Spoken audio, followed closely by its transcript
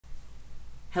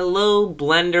Hello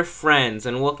Blender friends,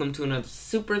 and welcome to another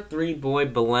Super 3 Boy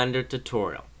Blender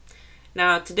tutorial.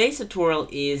 Now today's tutorial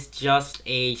is just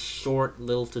a short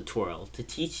little tutorial to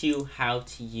teach you how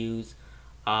to use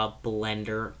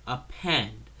Blender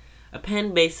Append.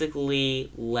 Append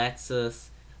basically lets us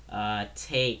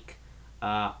take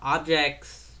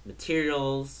objects,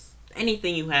 materials,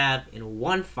 anything you have in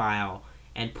one file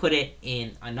and put it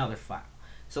in another file.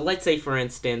 So let's say for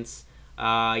instance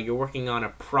you're working on a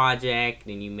project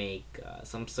and you make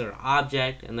some sort of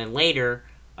object, and then later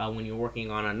when you're working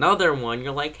on another one,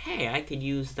 you're like, hey, I could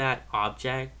use that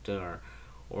object or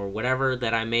whatever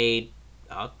that I made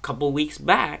a couple weeks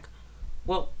back.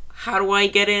 Well, how do I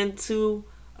get into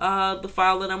the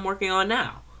file that I'm working on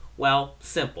now? Well,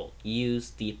 simple. Use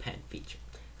the append feature.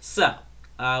 So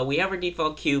we have our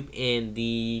default cube in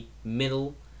the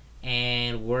middle,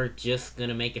 and we're just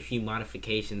gonna make a few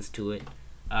modifications to it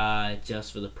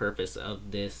just for the purpose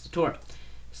of this tutorial.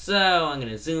 So I'm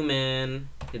gonna zoom in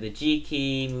to the G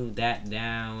key, move that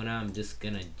down. I'm just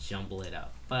gonna jumble it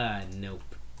up. No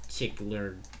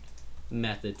particular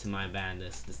method to my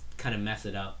madness. Just kind of mess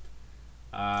it up.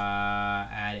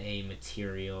 Add a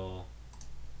material,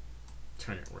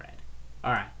 turn it red.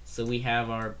 Alright, so we have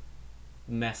our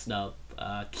messed up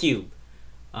cube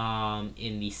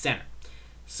in the center.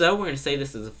 So we're gonna save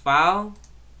this as a file.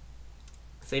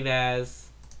 Save as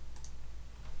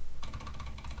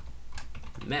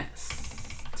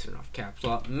mess. Turn off caps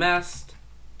lock. Messed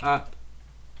up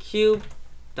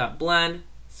cube.blend.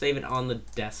 Save it on the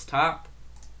desktop.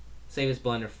 Save as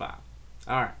Blender file.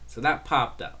 Alright, so that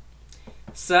popped up.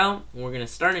 So we're gonna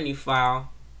start a new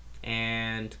file,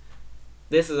 and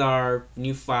this is our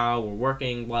new file. We're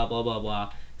working blah blah blah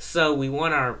blah. So we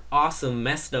want our awesome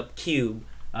messed up cube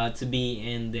to be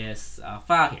in this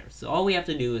file here. So all we have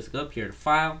to do is go up here to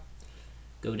File,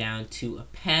 go down to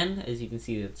Append. As you can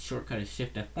see, the shortcut is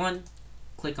Shift F1.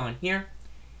 Click on here,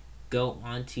 go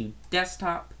onto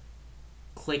Desktop,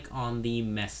 click on the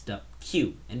messed up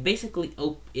cube, and basically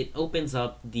it opens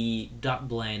up the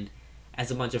 .blend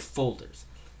as a bunch of folders.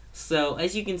 So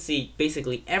as you can see,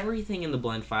 basically everything in the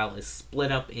blend file is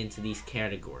split up into these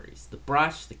categories: the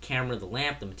brush, the camera, the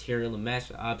lamp, the material, the mesh,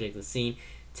 the object, the scene,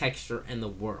 texture, and the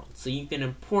world. So you can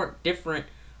import different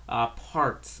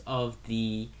parts of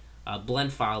the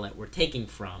blend file that we're taking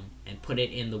from and put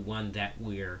it in the one that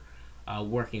we're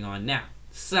working on now.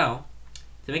 So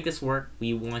to make this work,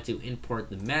 we want to import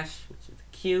the mesh, which is the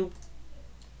cube.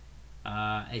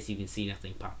 As you can see,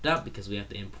 nothing popped up because we have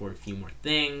to import a few more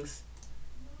things.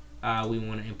 We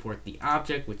want to import the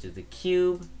object, which is the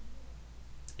cube.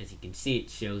 As you can see, it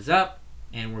shows up,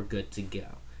 and we're good to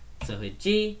go. So hit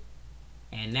G,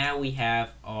 and now we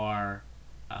have our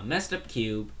messed up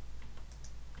cube,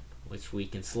 which we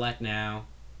can select now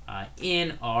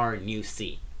in our new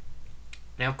scene.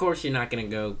 Now, of course, you're not going to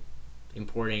go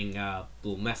importing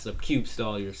little messed up cubes to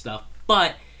all your stuff,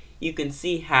 but you can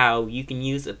see how you can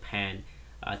use Append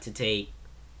to take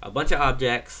a bunch of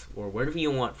objects or whatever you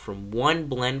want from one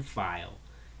blend file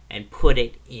and put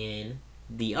it in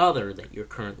the other that you're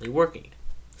currently working in.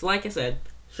 So like I said,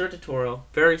 short tutorial,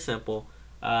 very simple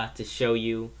to show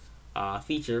you a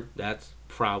feature that's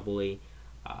probably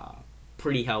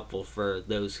pretty helpful for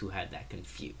those who had that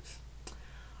confused.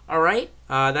 Alright,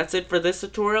 that's it for this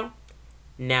tutorial.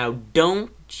 Now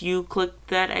don't you click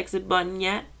that exit button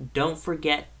yet. Don't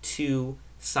forget to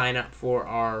sign up for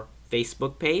our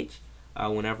Facebook page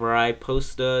whenever I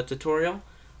post a tutorial.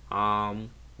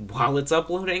 While it's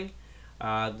uploading,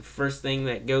 the first thing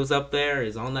that goes up there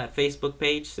is on that Facebook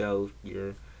page, so if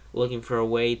you're looking for a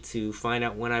way to find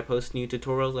out when I post new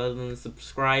tutorials other than the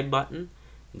subscribe button,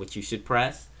 which you should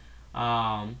press,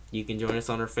 you can join us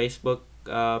on our Facebook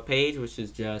page, which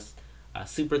is just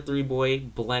Super 3 Boy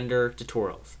Blender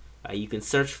Tutorials. You can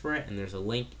search for it, and there's a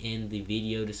link in the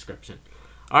video description.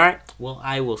 Alright, well,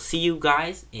 I will see you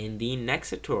guys in the next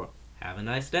tutorial. Have a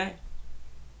nice day.